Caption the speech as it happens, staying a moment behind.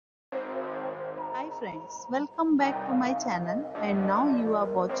Hi friends, welcome back to my channel and now you are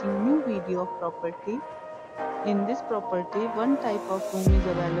watching new video of property. In this property, one type of room is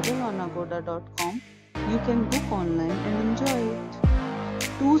available on agoda.com. You can book online and enjoy it.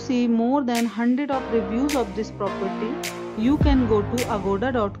 To see more than 100 of reviews of this property, you can go to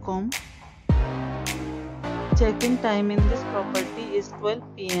agoda.com. Check-in time in this property is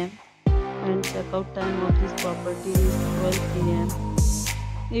 12 p.m. and check-out time of this property is 12 p.m.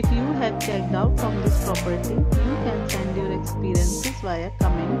 If you have checked out from this property, you can send your experiences via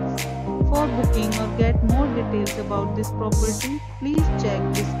comments. For booking or get more details about this property, please check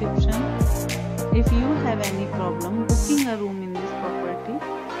description. If you have any problem booking a room in this property,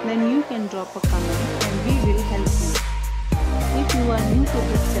 then you can drop a comment and we will help you. If you are new to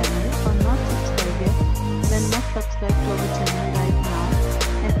this channel or not subscribed yet, then must subscribe to our channel right now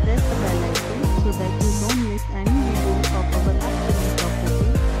and press the bell icon so that you don't miss any videos of our upcoming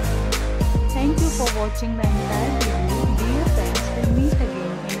property. Thank you for watching the entire video. Dear friends, we'll meet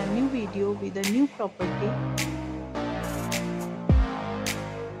again in a new video with a new property.